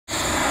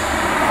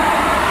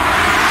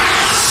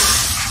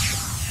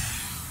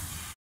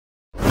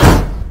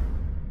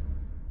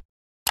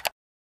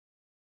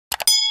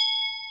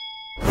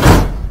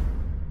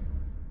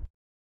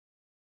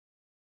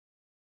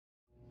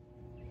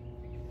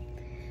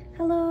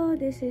Hello,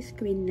 this is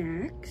Queen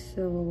Knack.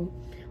 So,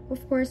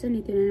 of course,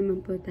 andito na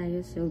naman po tayo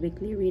sa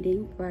weekly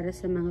reading para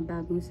sa mga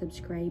bagong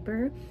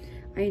subscriber.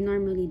 I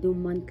normally do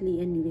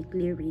monthly and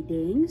weekly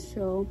readings.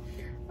 So,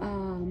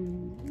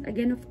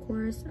 again, of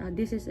course,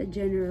 this is a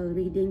general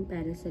reading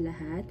para sa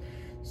lahat.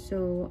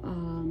 So,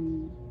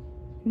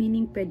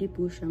 meaning pwede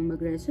po siyang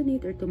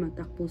mag-resonate or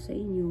tumatak po sa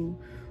inyo.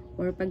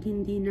 Or pag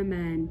hindi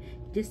naman,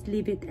 just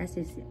leave it as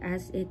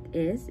it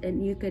is. And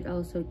you could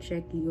also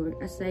check your,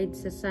 aside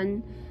sa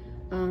sun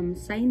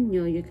sign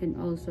nyo, you can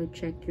also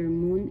check your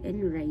moon and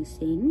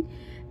rising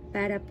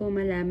para po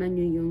malaman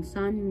nyo yung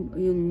sun,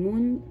 yung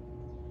moon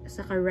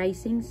saka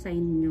rising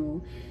sign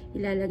nyo.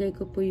 Ilalagay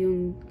ko po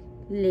yung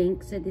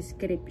link sa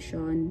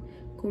description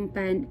kung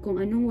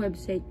anong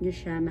website nyo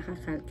siya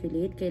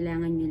makakalculate.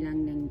 Kailangan nyo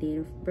lang ng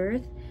date of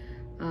birth,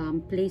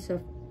 place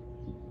of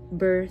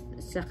birth,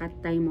 saka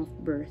time of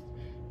birth.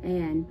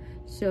 Ayan.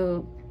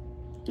 So,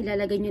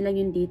 ilalagay nyo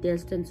lang yung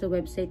details dun sa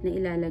website na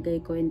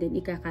ilalagay ko, and then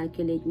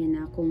ika-calculate nyo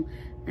na kung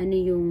ano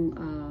yung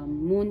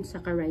moon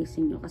saka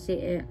rising nyo.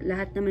 Kasi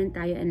lahat naman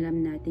tayo alam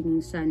natin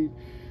yung sun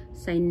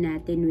sign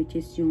natin, which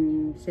is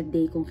yung sa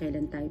day kung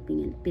kailan tayo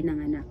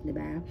pinanganak,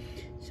 diba?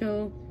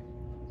 So,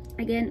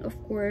 again, of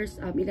course,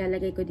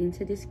 ilalagay ko din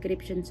sa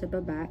description sa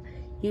baba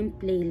yung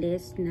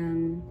playlist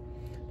ng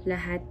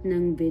lahat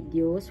ng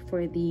videos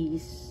for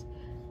these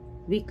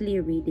weekly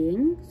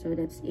reading. So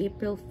that's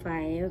April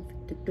 5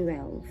 to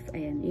 12.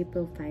 Ayan,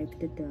 April 5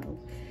 to 12.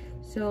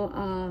 So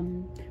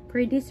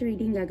for this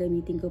reading,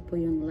 gagamitin ko po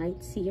yung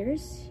light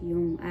sears,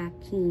 yung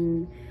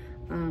aking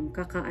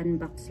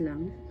kaka-unbox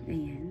lang.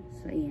 Ayan.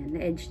 So ayan,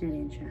 na-edge na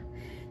rin siya.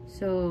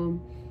 So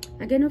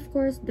again, of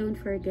course, don't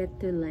forget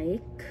to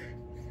like,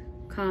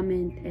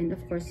 comment, and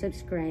of course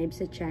subscribe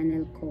sa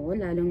channel ko,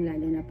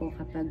 lalong-lalo na po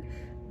kapag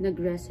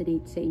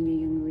nag-resonate sa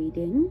inyo yung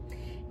reading.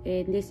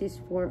 And this is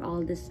for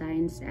all the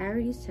signs,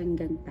 Aries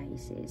hanggang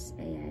Pisces.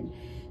 Ayan.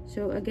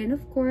 So again,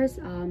 of course,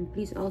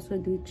 please also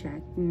do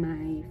check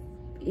my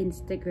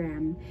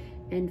Instagram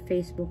and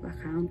Facebook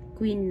account.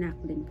 Queen Knack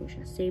din po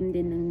siya. Same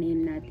din ang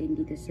name natin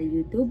dito sa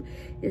YouTube.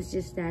 It's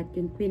just that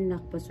yung Queen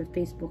Knack po sa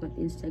Facebook at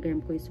Instagram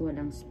ko is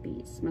walang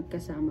space.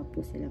 Magkasama po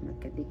sila,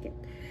 magkadikit.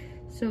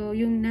 So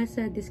yung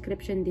nasa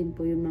description din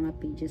po yung mga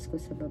pages ko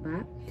sa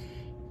baba.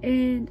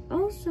 And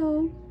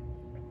also,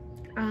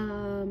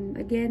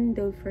 again,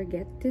 don't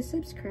forget to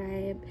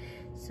subscribe.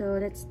 So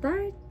let's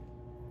start.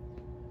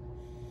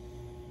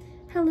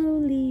 Hello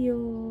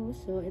Leo.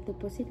 So ito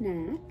po si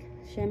Knack.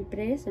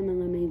 Syempre sa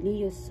mga may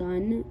Leo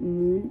sun,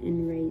 moon,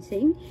 and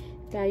rising,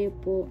 tayo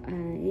po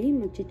ay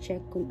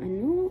mag-check kung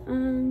ano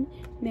ang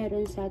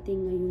meron sa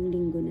ating ngayong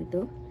linggo na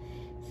to.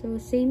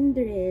 So same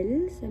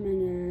drill sa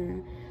mga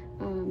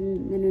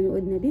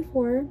nanonood na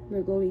before.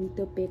 We're going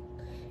to pick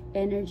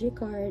energy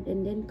card,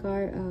 and then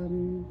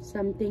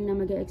something na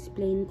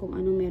mag-explain kung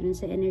anong meron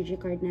sa energy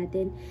card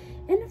natin,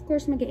 and of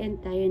course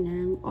mag-end tayo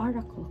ng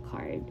oracle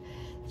card.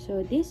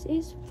 So this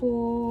is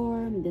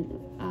for the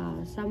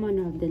someone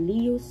of the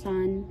Leo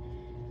sun,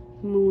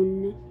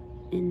 moon,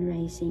 and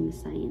rising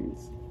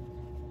signs.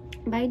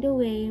 By the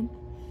way,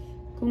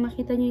 kung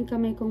makita nyo yung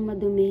kamay kong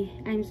madumi,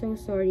 I'm so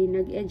sorry,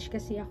 nag-edge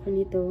kasi ako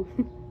nito.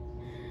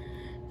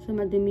 So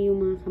madumi yung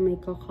mga kamay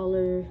ko,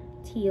 color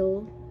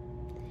teal.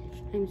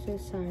 I'm so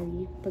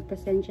sorry.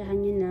 Pagpasensyahan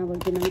nyo na,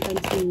 wag nyo nang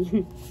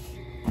pansinin.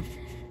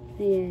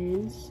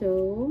 Ayan. So,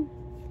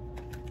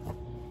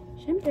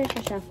 syempre,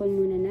 shuffle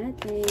muna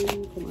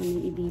natin kung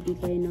ano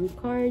ibibigay ng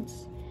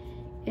cards.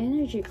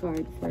 Energy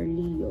card for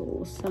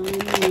Leo, sun,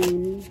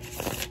 moon,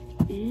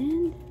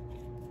 and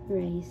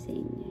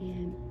rising.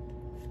 Ayan.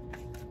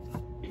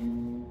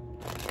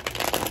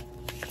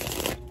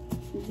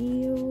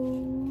 Leo.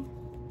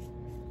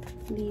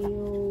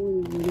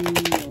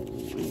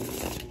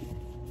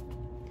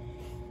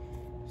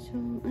 So,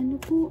 ano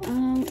po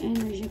ang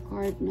energy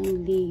card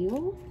ng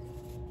Leo?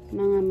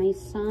 Mga may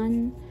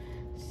sun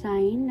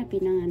sign na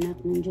pinanganak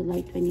ng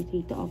July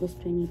 23 to August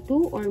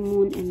 22, or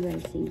moon and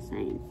rising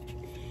sign.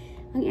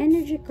 Ang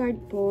energy card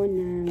po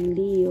ng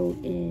Leo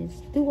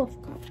is Two of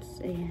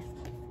Cups. Ayan.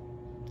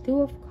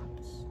 Two of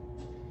Cups.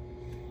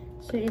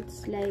 So,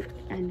 it's like,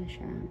 ano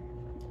siya,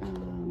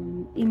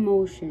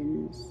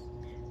 emotions,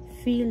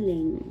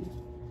 feeling,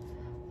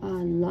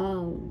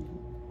 love,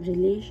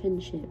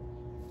 relationship.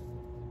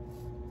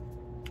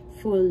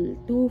 Full,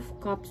 two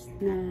cups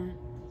na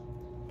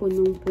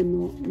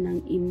punong-puno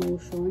ng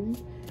emotion,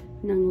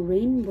 ng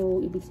rainbow,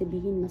 ibig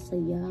sabihin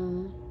masaya,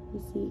 you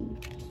see,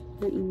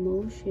 ng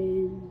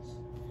emotions.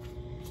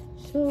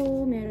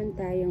 So, meron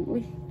tayong,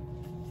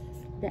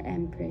 the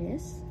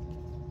Empress.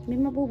 May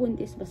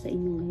mabubuntis ba sa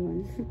inyo ngayon?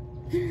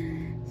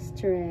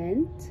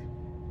 Strength.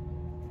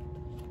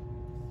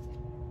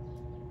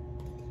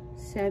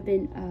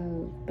 Seven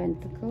of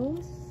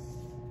Pentacles.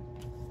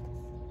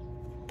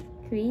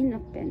 Queen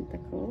of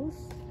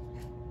Pentacles,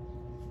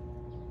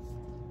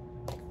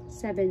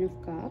 Seven of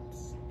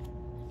Cups,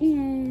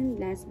 and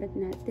last but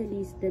not the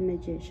least, the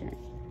Magician.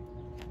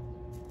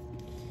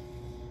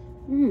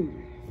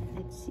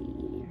 Let's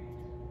see.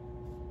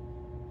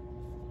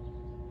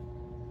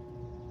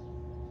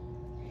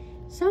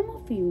 some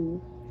of you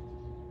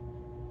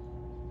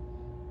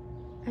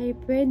ay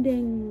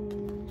pwedeng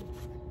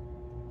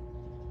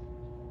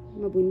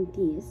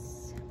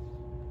mabuntis,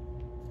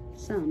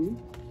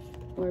 some,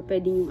 or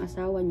pwedeng yung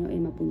asawa nyo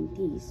ay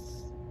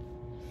mabuntis,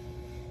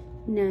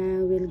 na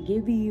will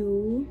give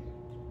you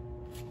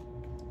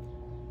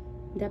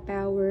the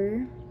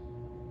power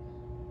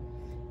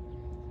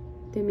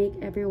to make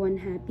everyone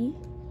happy,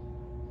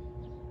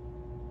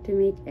 to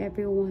make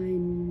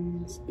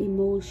everyone's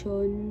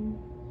emotion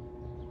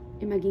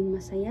ay maging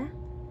masaya.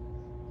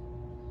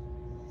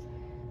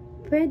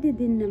 Pwede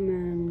din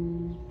naman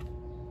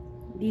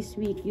this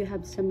week you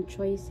have some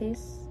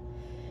choices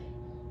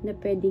na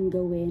pwedeng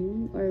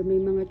gawin, or may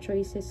mga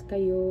choices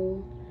kayo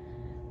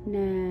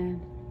na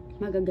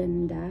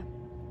magaganda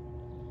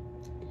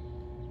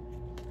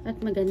at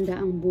maganda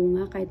ang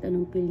bunga. Kahit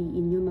anong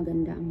piliin nyo,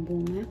 maganda ang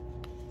bunga,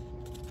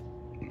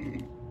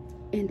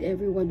 and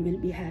everyone will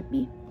be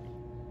happy.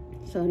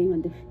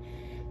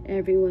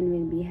 Everyone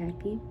will be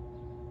happy.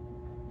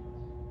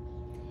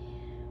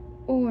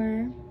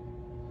 Or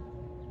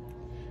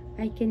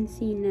I can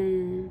see na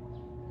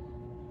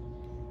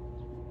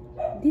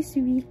this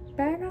week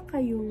para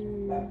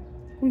kayong,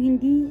 kung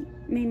hindi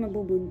may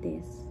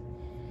mabubuntis,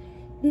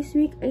 this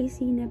week I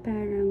see na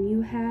parang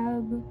you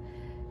have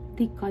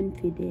the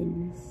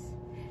confidence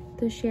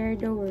to share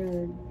the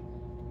world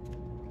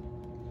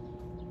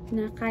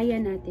na kaya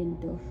natin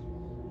to,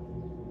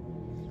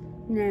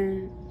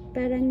 na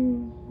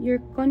parang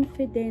you're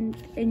confident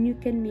and you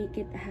can make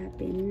it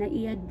happen, na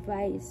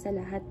i-advise sa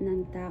lahat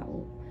ng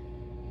tao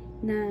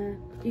na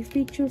if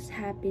we choose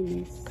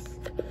happiness,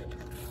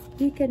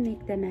 we can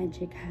make the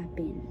magic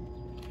happen.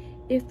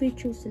 If we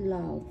choose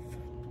love,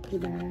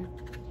 diba?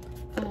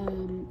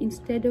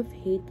 Instead of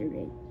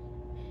hatred,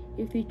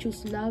 if we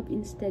choose love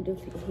instead of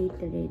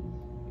hatred,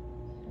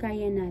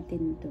 kaya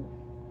natin to.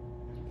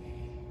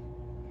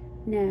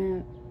 Na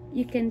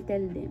you can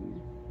tell them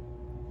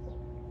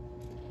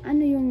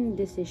ano yung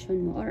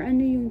decision mo, or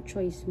ano yung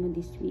choice mo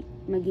this week.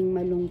 Maging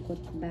malungkot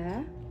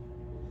ba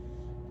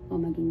o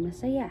maging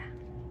masaya?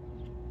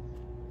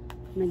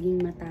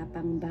 Maging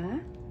matapang ba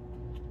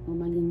o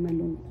maging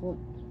malungkot,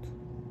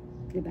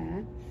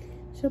 diba?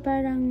 So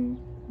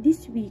parang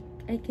this week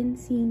I can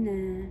see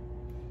na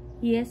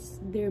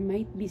yes, there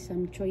might be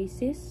some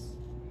choices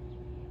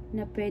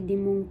na pwede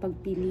mong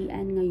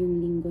pagpilian ngayong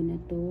linggo na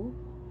to,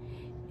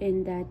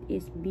 and that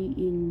is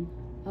being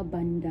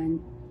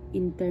abundant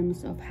in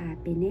terms of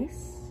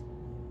happiness,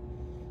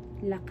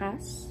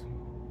 lakas,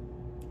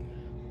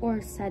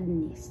 or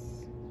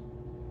sadness,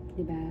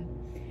 diba?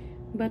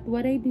 But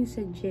what I do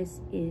suggest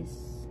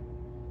is,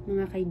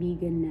 mga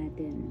kaibigan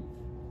natin,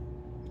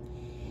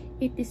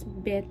 it is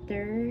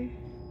better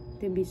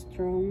to be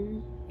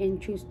strong and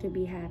choose to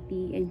be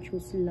happy and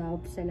choose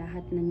love sa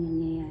lahat ng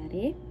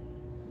nangyayari.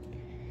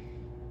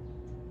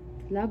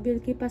 Love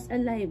will keep us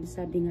alive,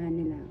 sabi nga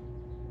nila.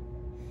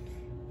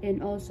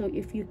 And also,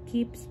 if you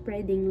keep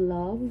spreading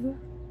love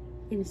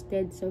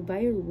instead sa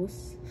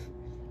virus,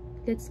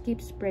 let's keep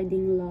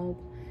spreading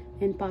love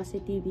and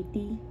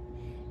positivity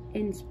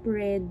and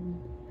spread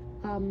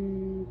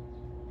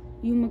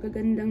yung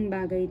magagandang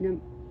bagay na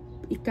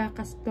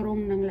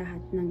ikakastrong ng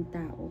lahat ng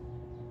tao.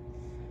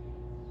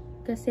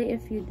 Kasi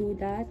if you do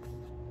that,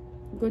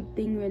 good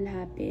thing will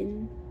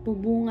happen.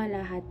 Bubunga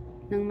lahat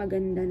ng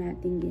maganda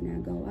nating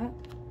ginagawa.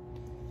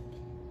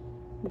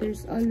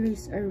 There's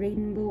always a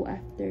rainbow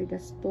after the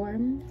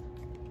storm,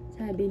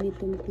 sabi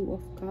nitong Two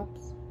of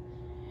Cups.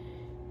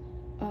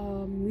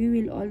 We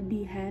will all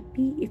be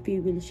happy if we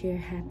will share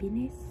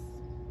happiness.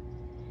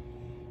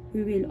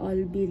 We will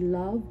all be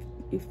loved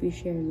if we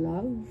share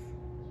love.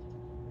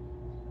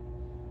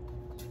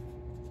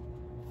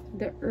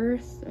 The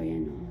earth,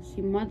 ayan o,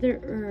 si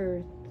Mother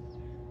Earth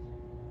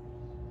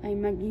ay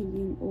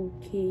magiging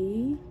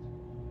okay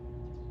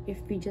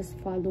if we just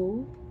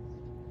follow.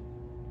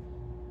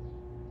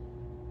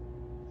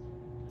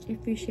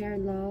 If we share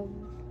love,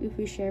 if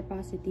we share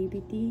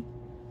positivity,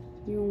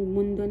 yung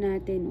mundo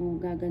natin,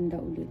 gaganda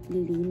ulit,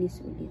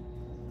 lilinis ulit,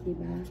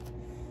 diba?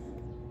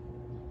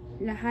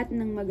 Lahat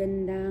ng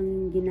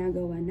magandang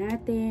ginagawa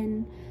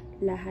natin,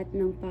 lahat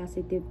ng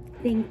positive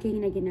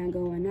thinking na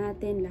ginagawa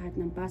natin, lahat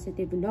ng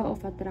positive law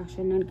of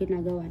attraction na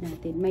ginagawa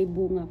natin, may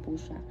bunga po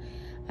siya.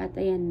 At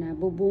ayan na,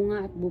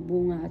 bubunga at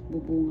bubunga at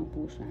bubunga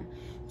po siya.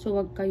 So,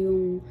 wag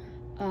kayong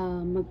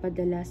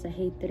magpadala sa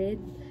hatred.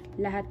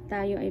 Lahat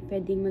tayo ay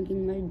pwedeng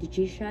maging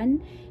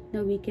magician na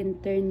we can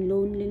turn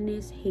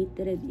loneliness,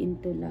 hatred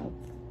into love.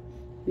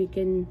 We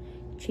can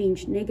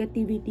change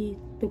negativity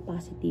to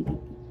positivity,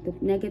 to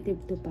negative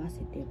to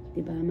positive,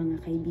 diba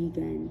mga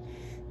kaibigan?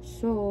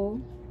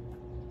 So,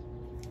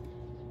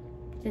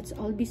 let's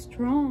all be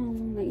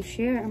strong na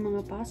i-share ang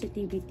mga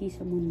positivity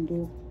sa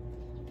mundo,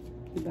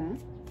 diba?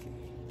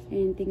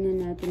 And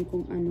tingnan natin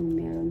kung anong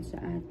meron sa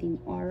ating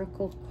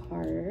oracle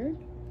card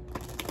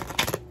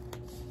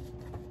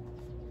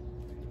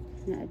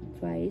na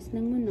advice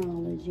ng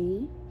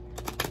Moonology.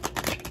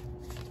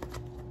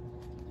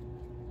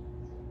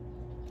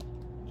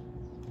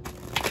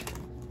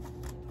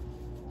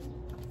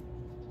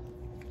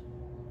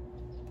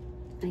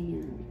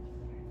 Ayan.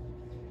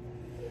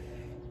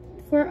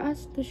 For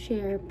us to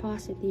share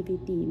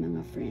positivity,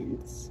 mga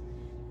friends.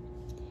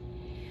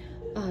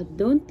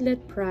 Don't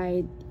let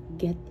pride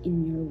get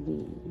in your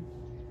way.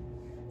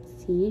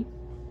 See?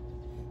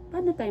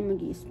 Paano tayo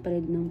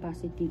mag-i-spread ng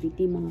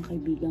positivity, mga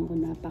kaibigan ko?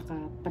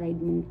 Napaka-pride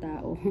mong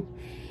tao.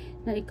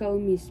 Na ikaw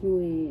mismo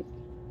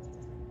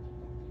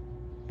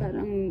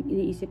parang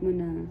iniisip mo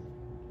na,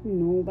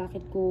 no,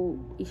 bakit ko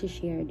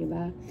i-share,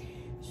 diba?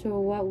 So,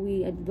 what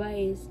we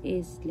advise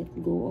is let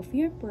go of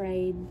your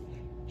pride,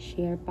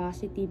 share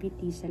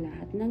positivity sa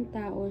lahat ng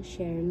tao,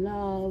 share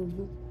love.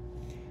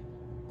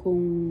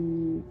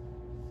 Kung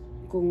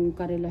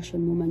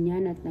karelasyon mo man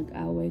yan at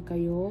nag-away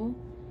kayo,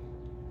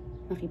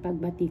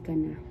 makipagbati ka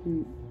na.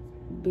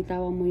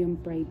 Bitawan mo yung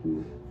pride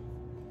mo.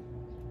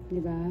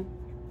 Diba?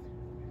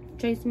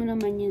 Choice mo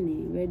naman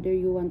yan whether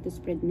you want to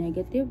spread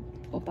negative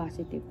o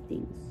positive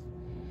things.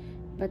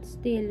 But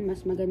still,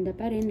 mas maganda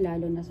pa rin,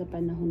 lalo na sa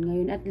panahon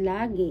ngayon, at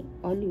lagi,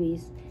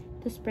 always,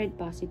 to spread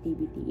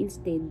positivity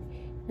instead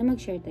na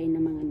mag-share tayo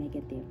ng mga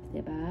negative.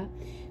 Diba?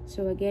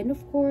 So again,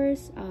 of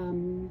course,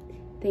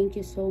 thank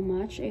you so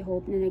much. I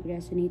hope na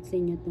nag-resonate sa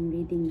inyo tong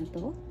reading na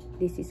to.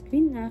 This is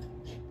Knack.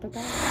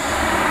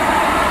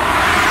 Bye-bye!